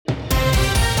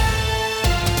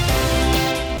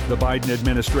The Biden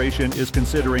administration is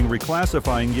considering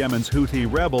reclassifying Yemen's Houthi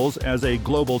rebels as a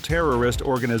global terrorist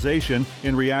organization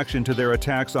in reaction to their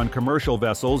attacks on commercial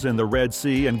vessels in the Red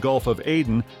Sea and Gulf of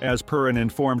Aden, as per an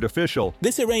informed official.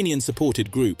 This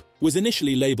Iranian-supported group was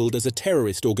initially labeled as a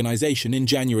terrorist organization in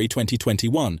January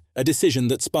 2021, a decision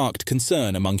that sparked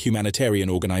concern among humanitarian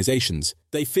organizations.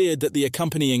 They feared that the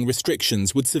accompanying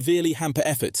restrictions would severely hamper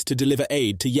efforts to deliver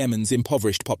aid to Yemen's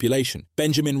impoverished population.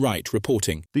 Benjamin Wright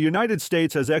reporting. The United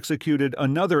States has executed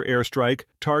another airstrike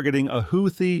targeting a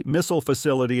Houthi missile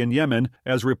facility in Yemen,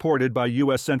 as reported by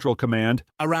U.S. Central Command.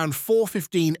 Around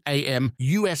 4:15 a.m.,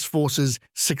 U.S. forces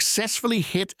successfully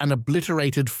hit and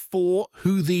obliterated 4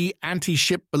 Houthi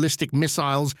anti-ship ballistic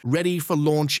missiles ready for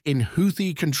launch in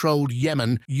Houthi-controlled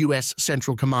Yemen, U.S.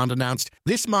 Central Command announced.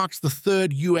 This marks the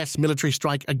third U.S. military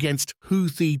strike against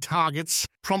Houthi targets.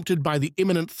 Prompted by the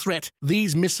imminent threat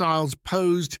these missiles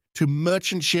posed to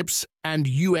merchant ships and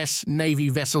U.S. Navy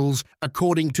vessels,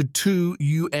 according to 2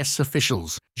 U.S.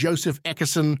 officials. Joseph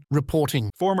Eckerson reporting.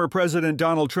 Former President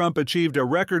Donald Trump achieved a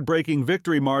record-breaking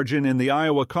victory margin in the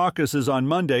Iowa caucuses on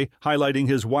Monday, highlighting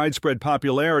his widespread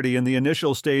popularity in the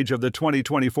initial stage of the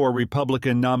 2024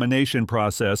 Republican nomination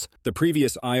process. The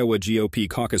previous Iowa GOP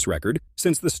caucus record,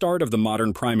 since the start of the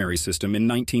modern primary system in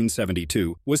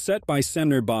 1972, was set by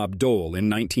Senator Bob Dole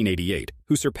in 1988,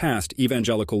 who surpassed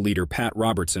evangelical leader Pat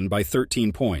Robertson by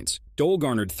 13 points. Dole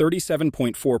garnered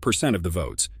 37.4% of the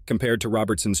votes, compared to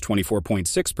Robertson's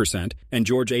 24.6% and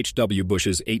George H.W.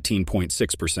 Bush's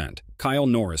 18.6%. Kyle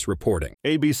Norris reporting.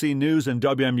 ABC News and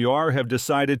WMUR have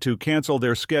decided to cancel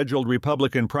their scheduled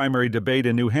Republican primary debate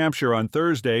in New Hampshire on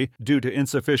Thursday due to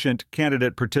insufficient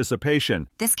candidate participation.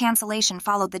 This cancellation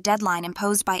followed the deadline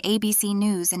imposed by ABC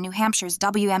News and New Hampshire's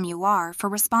WMUR for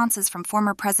responses from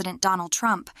former President Donald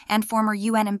Trump and former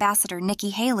UN Ambassador Nikki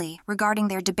Haley regarding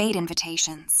their debate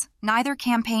invitations. Neither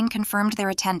campaign confirmed their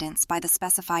attendance by the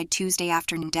specified Tuesday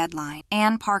afternoon deadline.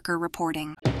 Ann Parker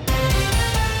reporting.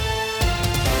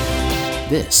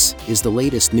 This is the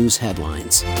latest news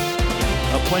headlines.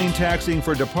 A plane taxiing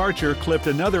for departure clipped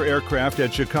another aircraft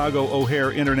at Chicago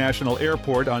O'Hare International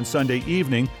Airport on Sunday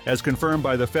evening. As confirmed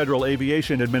by the Federal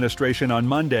Aviation Administration on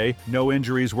Monday, no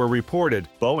injuries were reported.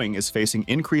 Boeing is facing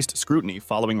increased scrutiny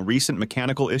following recent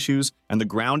mechanical issues and the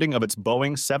grounding of its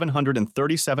Boeing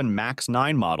 737 MAX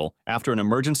 9 model after an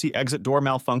emergency exit door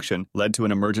malfunction led to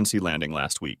an emergency landing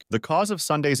last week. The cause of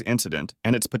Sunday's incident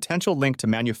and its potential link to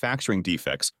manufacturing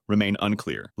defects remain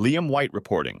unclear. Liam White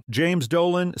reporting. James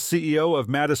Dolan, CEO of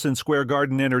Madison Square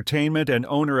Garden Entertainment and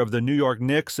owner of the New York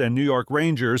Knicks and New York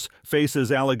Rangers,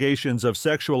 faces allegations of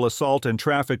sexual assault and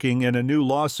trafficking in a new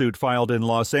lawsuit filed in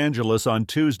Los Angeles on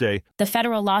Tuesday. The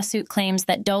federal lawsuit claims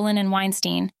that Dolan and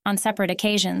Weinstein, on separate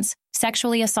occasions,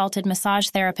 sexually assaulted massage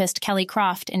therapist Kelly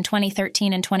Croft in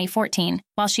 2013 and 2014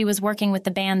 while she was working with the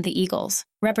band The Eagles.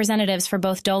 Representatives for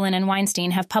both Dolan and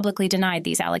Weinstein have publicly denied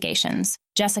these allegations.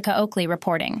 Jessica Oakley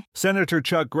reporting. Senator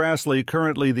Chuck Grassley,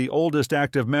 currently the oldest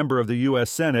active member of the U.S.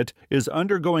 Senate, is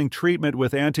undergoing treatment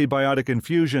with antibiotic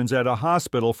infusions at a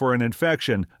hospital for an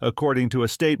infection, according to a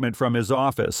statement from his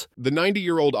office. The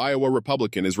 90-year-old Iowa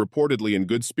Republican is reportedly in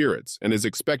good spirits and is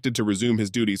expected to resume his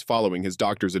duties following his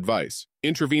doctor's advice.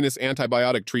 Intravenous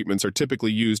antibiotic treatments are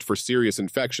typically used for serious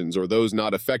infections or those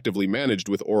not effectively managed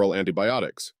with oral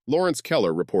antibiotics. Lawrence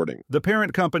Keller reporting. The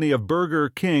parent company of Burger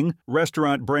King,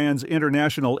 Restaurant Brands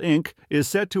International, Inc., is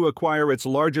set to acquire its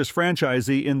largest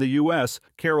franchisee in the U.S.,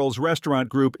 Carroll's Restaurant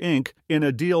Group, Inc., in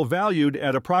a deal valued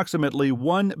at approximately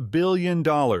 $1 billion.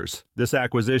 This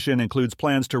acquisition includes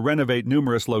plans to renovate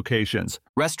numerous locations.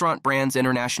 Restaurant Brands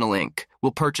International, Inc.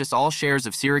 will purchase all shares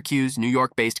of Syracuse, New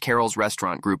York-based Carroll's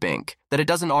Restaurant Group, Inc. that it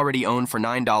doesn't already own for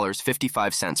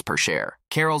 $9.55 per share.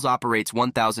 Carroll's operates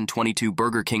 1,022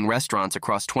 Burger King restaurants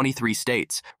across 23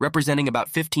 states, representing about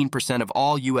 15% of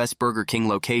all U.S. Burger King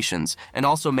locations, and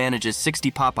also manages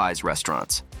 60 Popeyes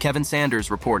restaurants. Kevin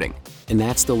Sanders reporting. And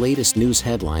that's the latest news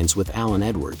headlines with Alan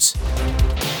Edwards.